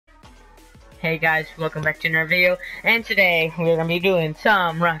Hey guys, welcome back to another video, and today we're gonna be doing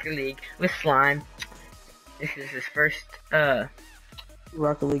some Rocket League with Slime. This is his first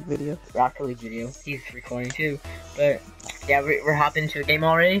Rocket League video. He's recording too, but yeah, we're hopping into a game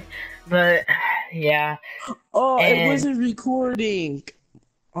already. But yeah. Oh, it wasn't recording.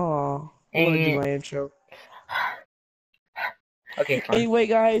 Oh, I'm gonna do my intro. Okay, fine. Anyway,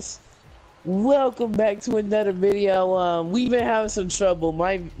 guys, welcome back to another video. We've been having some trouble.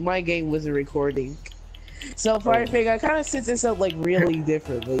 My game wasn't recording. So Firefig, I kind of set this up like really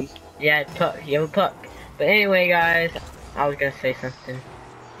differently. Yeah, you have a puck. But anyway, guys, I was gonna say something.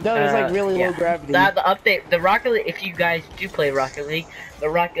 No, it's like really low gravity. The update, the Rocket League. If you guys do play Rocket League, the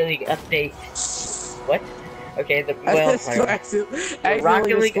Rocket League update. What? Okay, the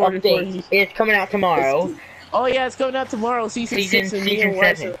Rocket League update is coming out tomorrow. Oh yeah, it's coming out tomorrow. Season 6 and season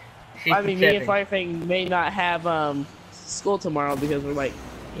 7. Me and Firefang may not have school tomorrow because we're like.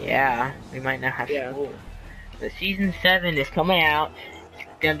 Yeah, we might not have school. But season 7 is coming out. It's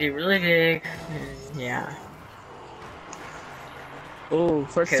gonna be really big. Yeah. Oh,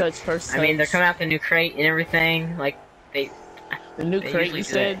 first touch. I mean, they're coming out the new crate and everything. Like the new crate, you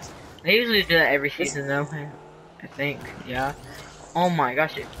said. They usually do that every season, though. I think. Yeah. Oh my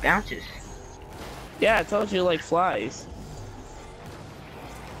gosh, it bounces. Yeah, I told you, like flies.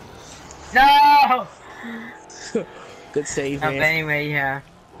 No. Good save, man. But anyway, yeah.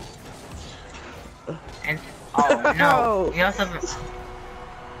 And oh no, we also have.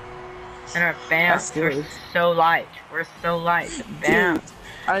 And our bounce, we're so light. We're so light. Bounce. Dude,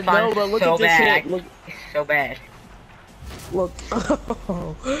 I know, but look so at this bad. hit. Look. It's so bad. Look.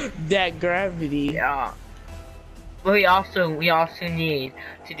 That gravity. Yeah. But we also need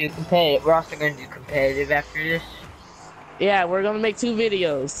to do competitive. We're also going to do competitive after this. Yeah, we're gonna make 2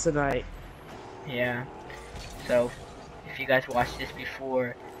 videos tonight. Yeah. So, if you guys watched this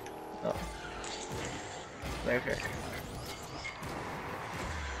before, oh, whatever.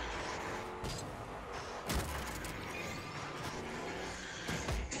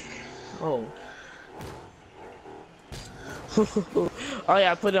 Oh. Oh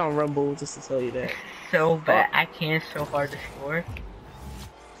yeah, I put it on Rumble just to tell you that. So bad. I can't so hard to score.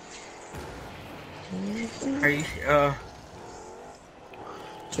 Are you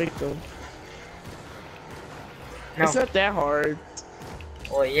Trick them. No. It's not that hard.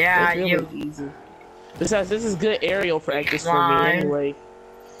 Well, yeah, it's really easy. Besides, this is good aerial practice for me anyway.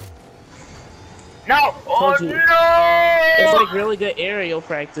 No! Oh no! It's like really good aerial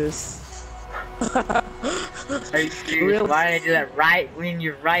practice. Are you serious? Really? Why did I do that right when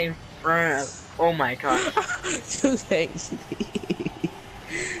you're right in front of? Oh my gosh. Thanks.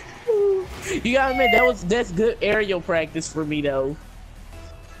 You gotta admit that's good aerial practice for me though.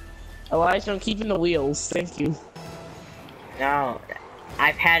 Elijah, I'm keeping the wheels. Thank you. No,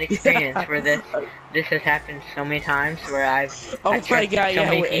 I've had experience where this has happened so many times where I've my God, so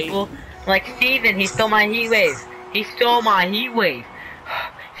many people. Like Steven, he stole my heat wave. He stole my heat wave.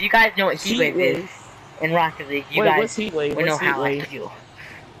 If you guys know what heat wave is in Rocket League, you guys will know how I feel.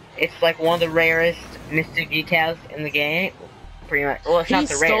 It's like one of the rarest mystery details in the game. Pretty much. Well, it's not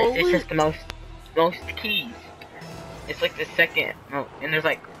the rarest. It's just the most keys. It's like the second. Oh, and there's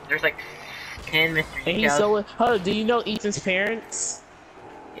like 10 mystery details. Do you know Ethan's parents?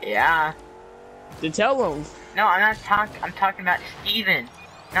 Yeah. Then tell them. No, I'm talking about Steven,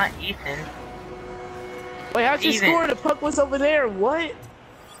 not Ethan. Wait, how'd you score? The puck was over there. What?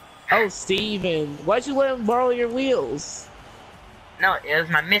 Oh, Steven. Why'd you let him borrow your wheels? No, it was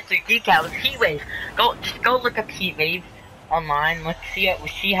my mystery decal. It was heat wave. Just go look up heat wave online. Let's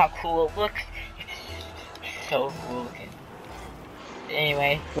see how cool it looks. It's so cool looking.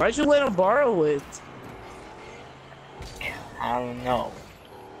 Anyway. Why'd you let him borrow it? I don't know.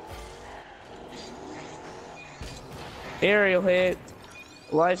 Aerial hit.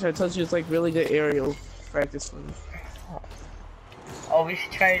 Elijah, I told you it's like really good aerial practice for me. Oh, we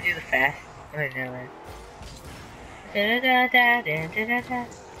should try to do the fast. Wait, no, wait.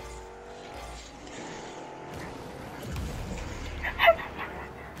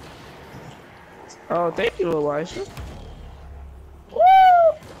 Oh, thank you, Elijah. Woo!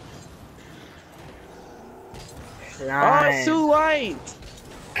 Oh, it's too light.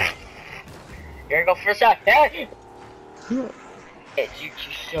 Here we go, first shot. Hey! It juked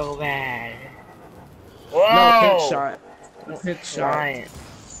you so bad. Whoa! No, hit shot. Hit shot. Giant.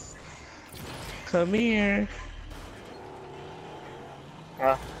 Come here.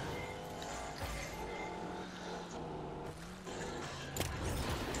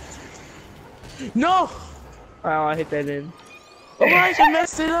 No! Oh, I hit that in. Elijah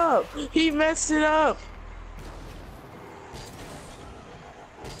messed it up! He messed it up!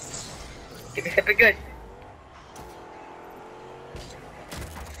 Give me something good.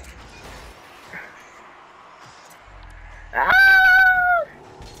 Ah!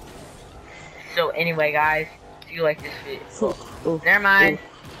 So anyway, guys, if you like this video, never mind.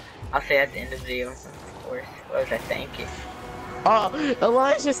 I'll say at the end of the video, of course. What was I thinking? Oh,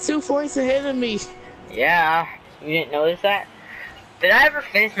 Elijah's 2 points ahead of me. Yeah, you didn't notice that? Did I ever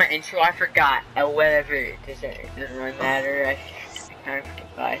finish my intro? I forgot. Whatever, it doesn't really matter. I kind of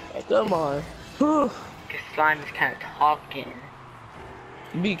forgot. Come on. Because Slime is kind of talking.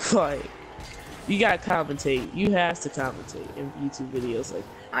 Be quiet. You gotta commentate. You have to commentate in YouTube videos. Like,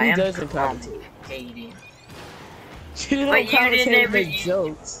 who doesn't commentate? You don't commentate and make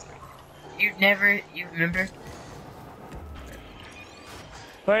jokes. You remember?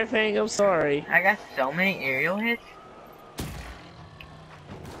 Firefang, I'm sorry. I got so many aerial hits.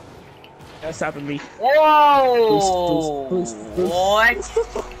 That's stopping me. Whoa! Boost.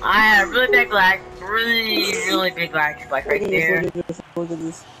 What? I had a really big lag. Really big lag spike right there. Look at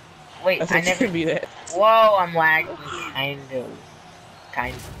this. Wait, I never be that. Whoa, I'm lagging.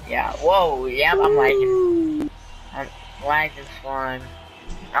 Kind of. Yeah. Whoa, yep, I'm lagging. I'm lagging Slime.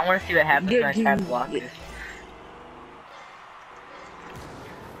 I want to see what happens when I try to block this.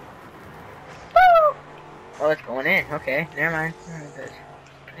 Woo! Oh, it's going in. Okay, never mind. That's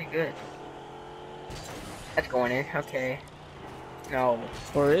pretty good. That's going in. Okay. No.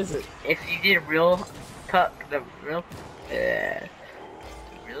 Or is it? If you did a real cut, the real,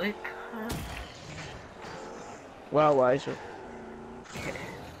 really cut. Wow, Elijah. Okay.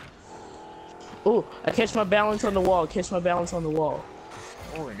 Oh, I catch my balance on the wall. Catch my balance on the wall.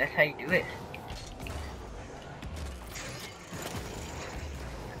 Oh, that's how you do it.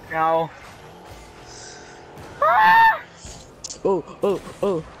 No. Ah! Oh.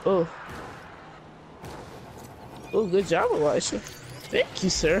 Oh, good job, Elijah. Thank you,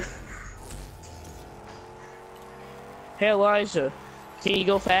 sir. Hey, Elijah. Can you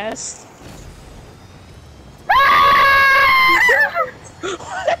go fast?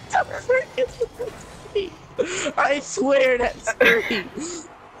 What the frick is that? I swear that's free.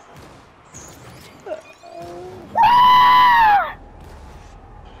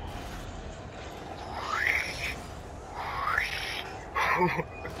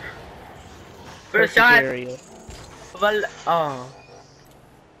 First shot. Well, oh.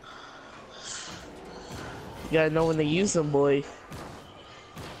 You gotta know when to use them, boy.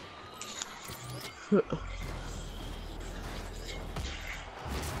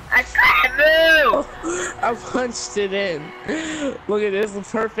 I can't move! I punched it in. Look at this, a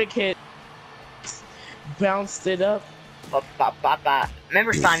perfect hit. Bounced it up.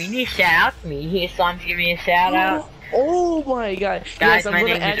 Remember, Slime, you need to shout out to me. Slime's giving me a shout out. Oh my god. Guys, yes, I'm my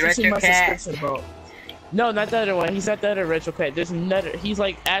gonna name add is you to my Retro subscription, bro. No, not the other one. He's not the other Retro Cat. There's another. He's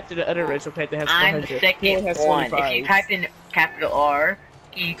like after the other Retro Cat that has 400. I'm second has one. 25. If you type in capital R,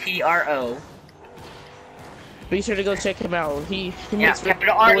 E-T-R-O. Be sure to go check him out. He makes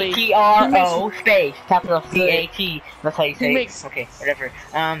capital R-E-T-R-O space capital C-A-T. That's how you say it. Okay, whatever.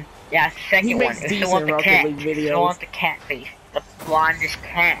 Yeah, second one. It's the one with the cat. It's the one with the cat face. The blondest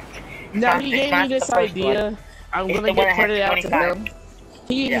cat. No, he gave me this idea. I'm gonna get credit out to him.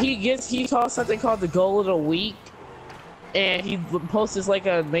 He calls something called the goal of the week, and he posts like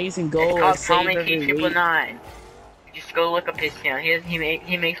an amazing goal. It's called Tommy K9. Just go look up his channel. He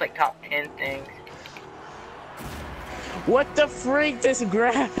makes like top 10 things. What the freak? This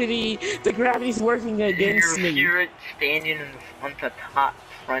gravity! The gravity's working against me. You're standing on the top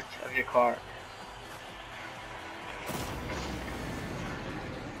front of your car.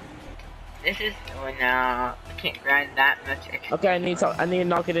 This is no, I can't grind that much extra. Okay, I need to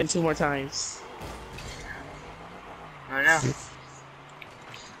knock it in 2 more times. I know.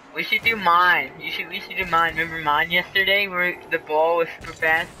 We should do mine. We should do mine. Remember mine yesterday where the ball was super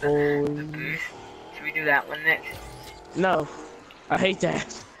fast? The boost. Should we do that one next? No. I hate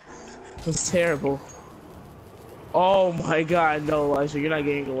that. It was terrible. Oh my god, no, Elijah, you're not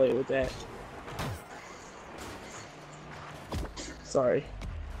getting away with that. Sorry.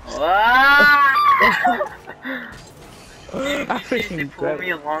 I freaking pull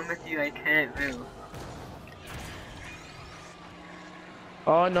me along with you, I can't move.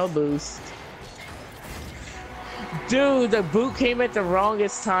 Oh, no boost. Dude, the boot came at the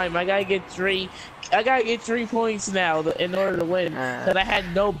wrongest time. I gotta get 3 points now in order to win. But I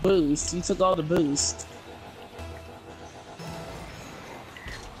had no boost. You took all the boost.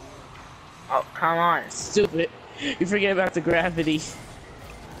 Oh, come on. Stupid. You forget about the gravity.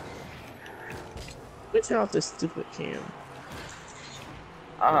 Let's turn off this stupid cam.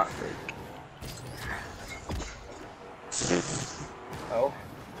 Oh.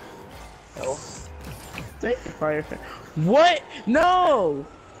 Oh. Thank you, fire. What? No!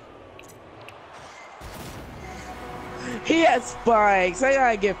 He has spikes. I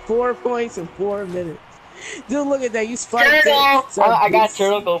gotta get 4 points in 4 minutes. Dude, look at that. You spiked Turtle! it. I got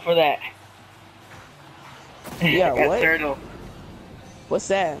turtle goal for that. Yeah, I got what? turtle. What's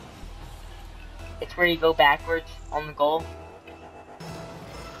that? It's where you go backwards on the goal.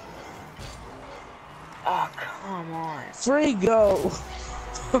 Oh, come on. Free go.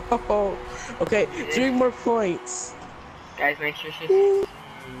 Okay, 3 more points. Guys, make sure she's...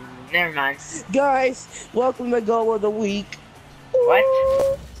 never mind. Guys, welcome to Goal of the Week.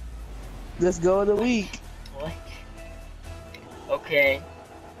 What? Let's Goal of the Week. What? Okay.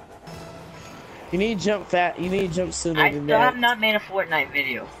 You need to jump You need to jump sooner than that. I still have not made a Fortnite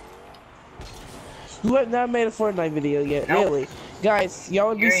video. You have not made a Fortnite video yet, nope. Really? Guys, y'all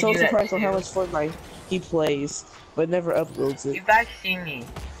would be so surprised on how much Fortnite he plays, but never uploads it. You guys see me.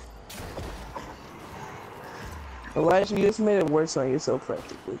 Elijah, you just made it worse on yourself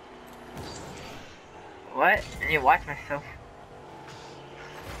practically. What? I need to watch myself.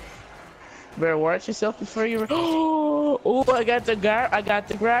 Better watch yourself before you. Oh, I got the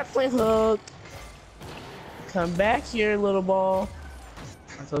grappling hook. Come back here, little ball.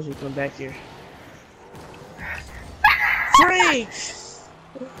 I told you to come back here. Freak!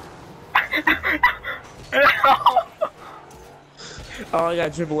 Oh, I gotta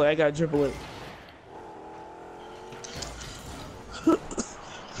dribble it.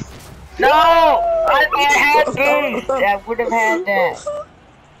 No! I had boost! I would have had that.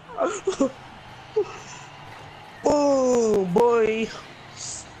 Oh, boy.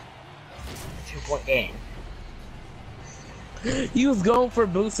 2-point game. You was going for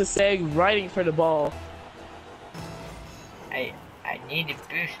boost to seg, riding for the ball. I needed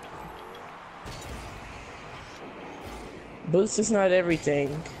boost. Boost is not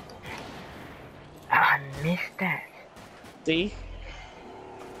everything. I missed that. See?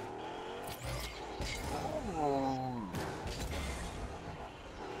 Oh.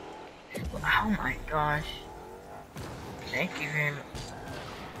 Oh my gosh. Thank you very much.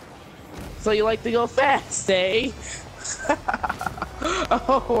 So you like to go fast, eh?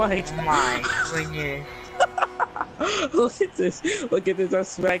 Oh my god. My goodness. Look at this. Look at this. I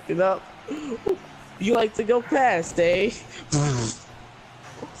smacked it up. You like to go fast, eh?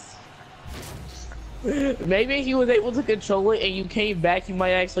 Maybe if he was able to control it and you came back, you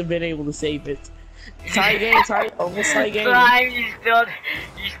might actually been able to save it. Tie game, almost tie game. Slime, you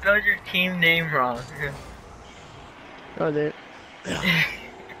spelled your team name wrong. Oh, did. Yeah,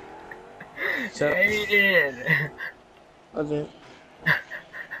 you did. Oh, did. I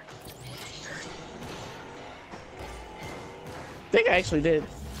think I actually did.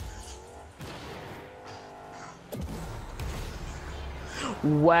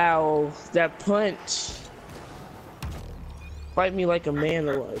 Wow, that punch. Fight me like a man,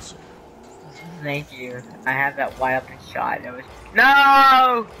 Elijah. Thank you. I have that wide open shot. That was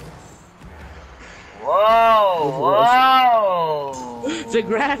no. Whoa! Whoa! The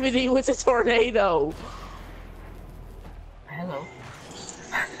gravity was a tornado. Hello.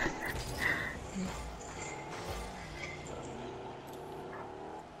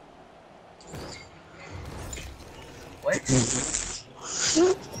 What?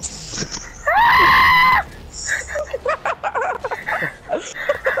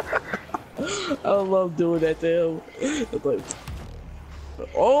 I love doing that to him. It's like,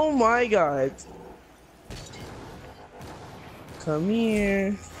 oh my god. Come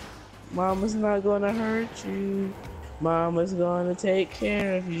here. Mama's not gonna hurt you. Mama's gonna take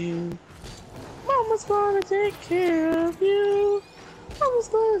care of you. Mama's gonna take care of you. Mama's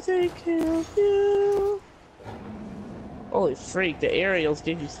gonna take care of you. Holy freak, the aerials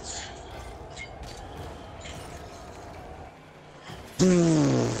give you...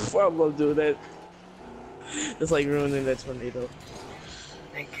 I love doing that. It's like ruining that tornado.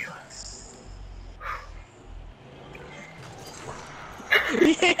 Thank you.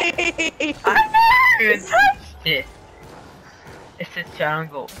 I never even touched it. It's a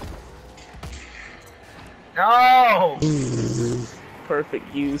jungle. No!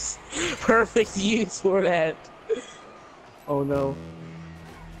 Perfect use. Perfect use for that. Oh no.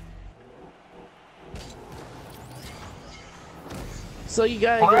 So you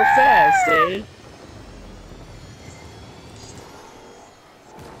gotta go fast, eh?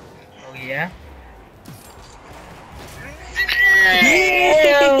 Oh yeah?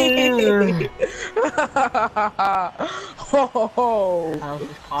 Oh, how is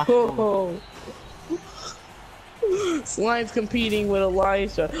this possible? Slime's competing with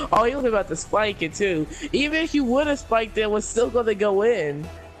Elijah. Oh, he was about to spike it too. Even if you would have spiked it, it was still gonna go in.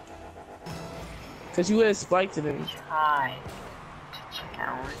 Cause you would have spiked it in. Try to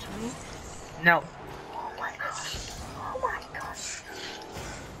challenge me? No. Oh my gosh. Oh my gosh.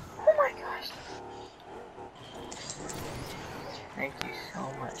 Oh my gosh. Thank you so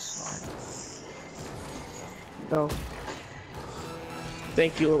much, son. No.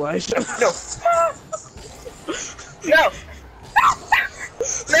 Thank you, Elijah. No. No.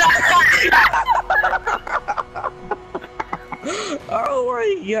 Oh my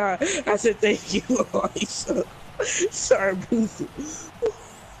god. I said thank you, Elijah. Sorry, Boosie.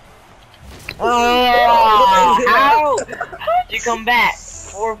 Oh, how? How'd you come back?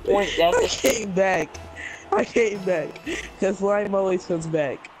 4 point deficit. I came back. Because slime always comes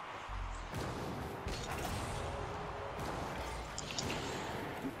back.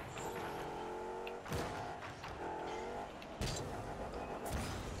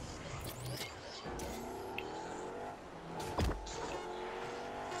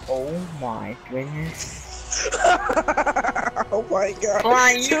 Oh my goodness. Oh my god.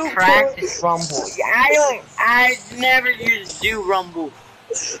 Fly, you practice Rumble. I never used to do Rumble.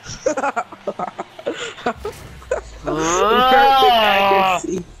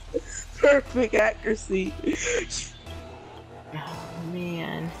 Perfect accuracy. Oh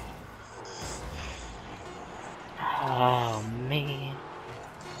man. Oh man.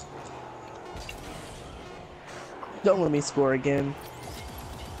 Don't let me score again.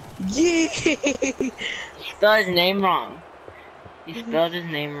 Yeah. He spelled his name wrong. He spelled his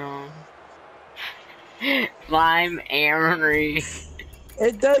name wrong. Slime Amory.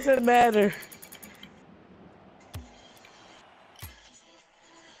 It doesn't matter.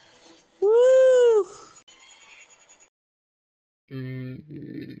 Woo!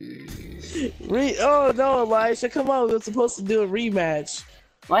 Oh no, Elijah, come on, we're supposed to do a rematch.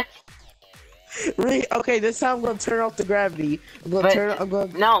 What? Okay, this time I'm gonna turn off the gravity.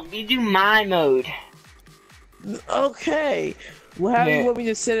 No, we do my mode. Okay. Well, how do you want me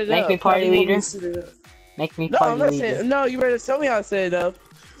to set it up? Make me party leader. Make me party leader. No, you better tell me how to set it up.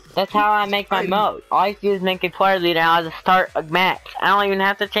 That's how I make my mode. All I do is make a party leader and I'll just start a match. I don't even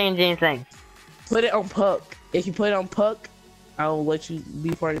have to change anything. Put it on Puck. If you put it on Puck, I'll let you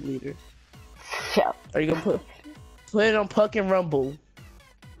be party leader. Yeah. Are you gonna put it on Puck and Rumble?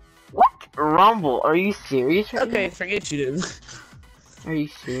 What? Rumble? Are you serious? Right Okay, now? forget you then. Are you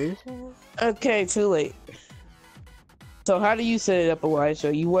serious? Okay, too late. So how do you set it up,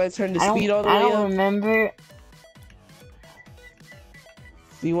 Elijah? You want to turn the speed all the way up? I don't remember.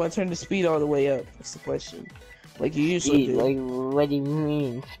 Do you want to turn the speed all the way up? That's the question. Like you usually do. Like, what do you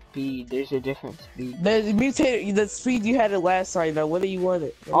mean speed? There's a different speed. The speed you had it last time, though. What do you want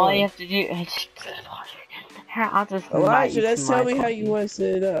it? All you have to do is... I'll just Elijah, let's tell me how you want to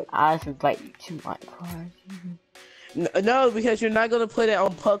set it up. I'll just invite you to my party. No, because you're not going to put it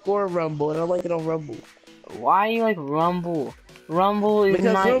on Puck or Rumble, and I like it on Rumble. Why do you like Rumble? Rumble is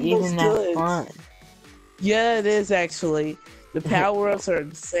because not Rumble's even good. that fun. Yeah, it is actually. The power-ups are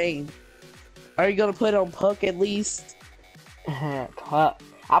insane. Are you gonna put it on Puck at least? Puck.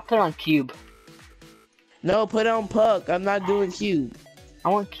 I'll put it on Cube. No, put it on Puck. I'm not doing Cube. I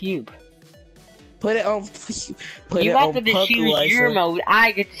want Cube. Put it on. You got to choose your mode.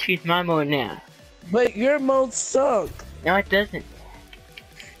 I get to choose my mode now. But your mode suck. No, it doesn't.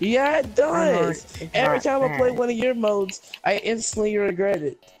 Yeah, it does. Every time I play one of your modes, I instantly regret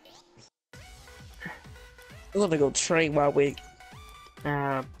it. I'm gonna go train my week.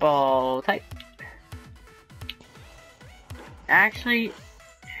 Ball type. Actually,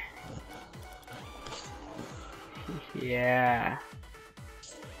 yeah.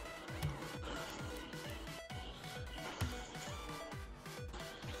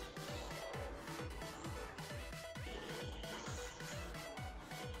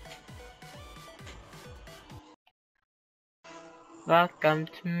 Welcome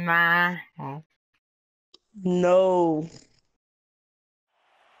to my house. No.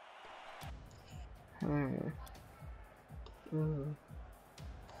 Hold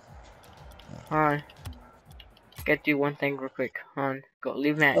on. Gotta do one thing real quick. Hold on. Go,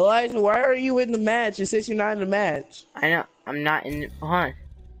 leave match. Elijah, why are you in the match? It says you're not in the match. I know. I'm not in. Hold on.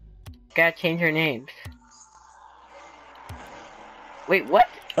 Gotta change your names. Wait, what?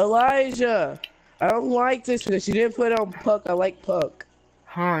 Elijah, I don't like this because you didn't put it on Puck. I like Puck.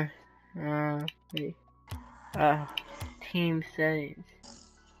 Hold on. Wait. Team settings.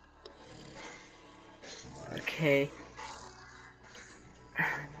 Okay.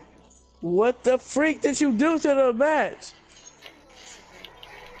 What the freak did you do to the match?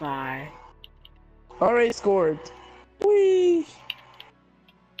 5. Already scored. Whee!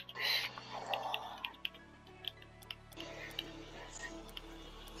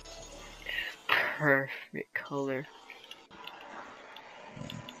 perfect color.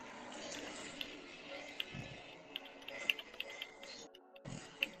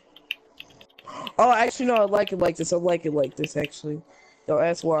 Oh, actually, no, I like it like this. I like it like this, actually. Don't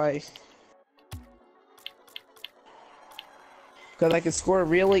ask why. Because I can score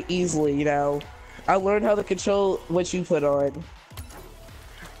really easily, you know. I learned how to control what you put on.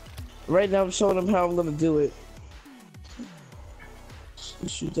 Right now, I'm showing them how I'm gonna do it.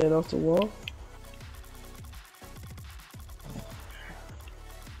 Shoot that off the wall.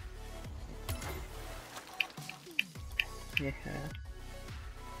 Yeah.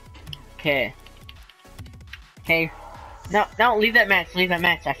 Okay. Okay. No, no, leave that match. Leave that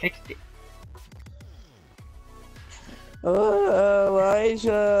match. I fixed it. Elijah,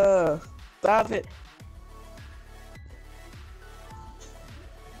 stop it.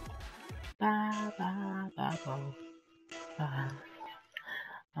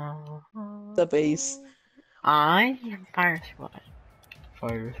 The base. I am Fire Squad.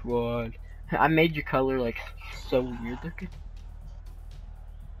 Fire Squad. I made your color like so weird looking.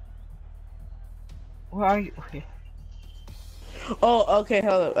 Where are you? Okay. Oh, okay,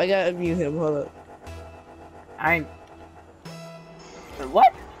 hold up. I gotta mute him. Hold up. I'm.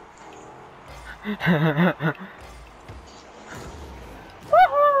 What?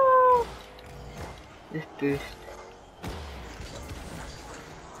 Woohoo! This boost.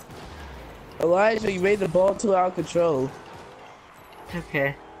 Elijah, you made the ball too out of control. It's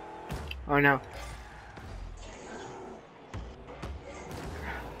okay. Oh no.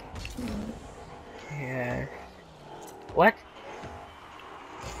 Yes. What?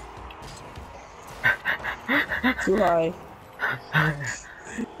 Too high.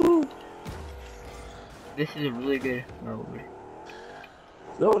 This is a really good mode.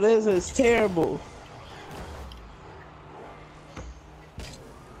 No, this is terrible.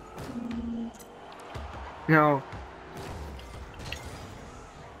 No.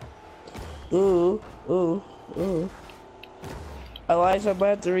 Ooh, ooh, ooh. Elijah, I'm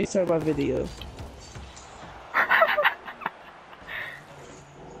about to restart my video.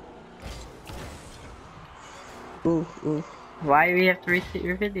 Ooh, ooh. Why do we have to reset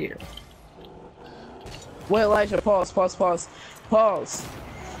your video? Wait, Elijah, pause. Pause.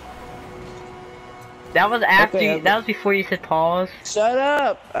 That was after Okay, that was before you said pause. Shut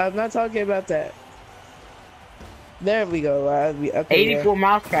up! I'm not talking about that. There we go. Okay, 84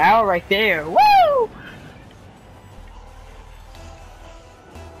 miles per hour right there. Woo!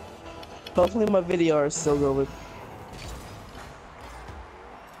 Hopefully my video is still going.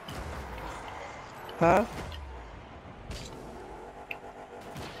 Huh?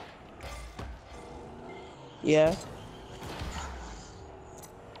 Yeah.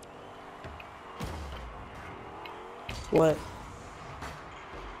 What?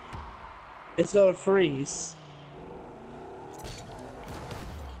 It's gonna freeze.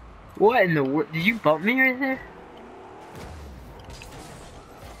 What in the world? Did you bump me right there?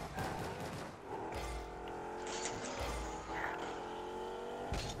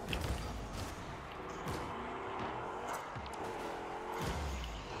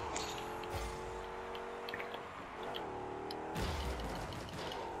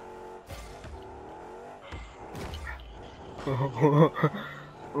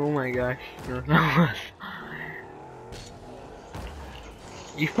 Oh my gosh.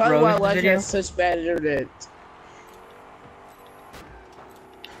 You Probably why froze the Elijah video? has such bad internet.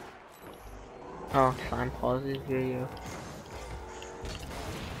 Oh, fine. Pause this video.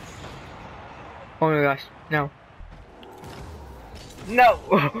 Oh my gosh. No. No!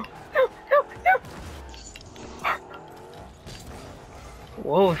 No!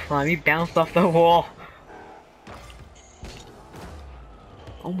 Whoa, Slime, you bounced off the wall.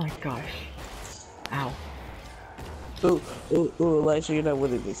 Oh my gosh. Ow. Ooh, Elijah, you're not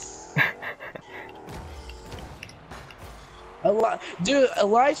winning this. Dude,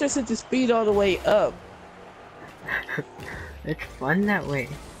 Elijah set the speed all the way up. It's fun that way.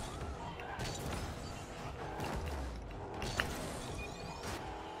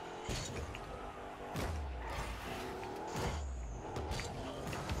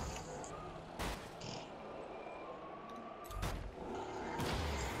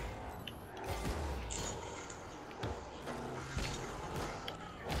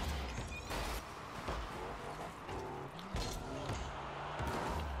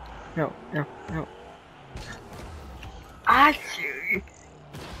 No, no, no. Ah, shoot.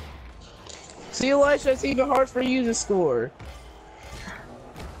 See, Elijah, it's even hard for you to score.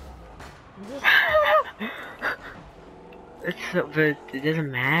 But it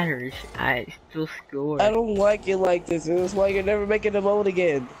doesn't matter. I still score. I don't like it like this. It's like you're never making the mode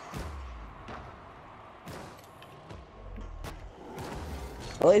again.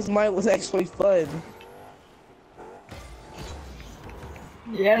 At least mine was actually fun.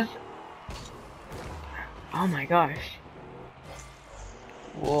 Yes. Oh my gosh.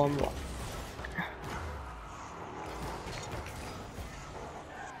 Whoa,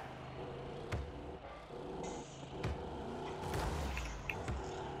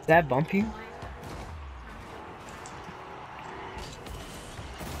 Did that bump you?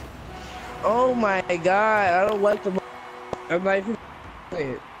 Oh my god, I don't like the. I'm not even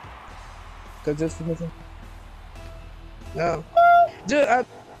playing it. Cause this is no. Dude,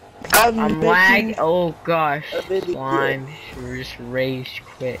 I'm lag. Oh gosh. Slime just rage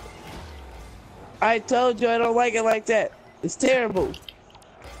quit. I told you I don't like it like that. It's terrible.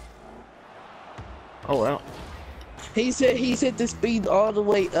 Oh well. He said the speed all the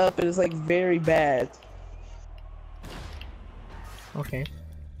way up and it's like very bad. Okay.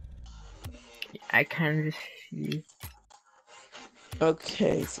 I kind of just see.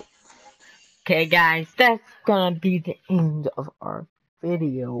 Okay. Okay, guys, that's gonna be the end of our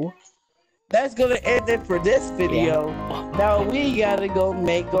video. That's gonna end it for this video. Yeah. Now we gotta go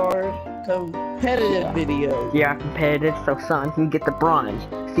make our competitive video. Yeah, competitive, so son can get the bronze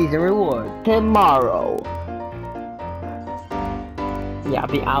season reward tomorrow. Yeah,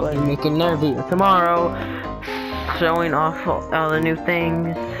 I'll be making another video tomorrow, showing off all the new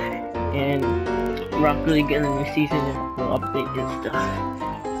things, and Rocket League in the new season will update and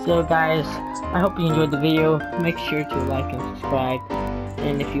stuff. So guys, I hope you enjoyed the video. Make sure to like and subscribe,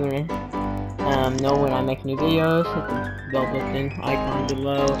 and if you wanna know when I make new videos, hit the bell button icon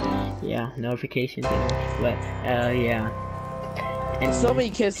below. Yeah, notifications. But yeah. And so many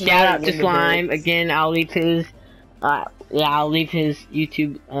kids. Shout out to Slime again. I'll leave his I'll leave his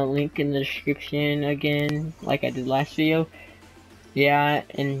YouTube link in the description again, like I did last video. Yeah,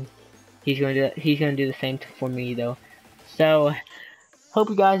 and he's gonna do the same for me though. So hope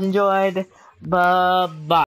you guys enjoyed. Bye bye.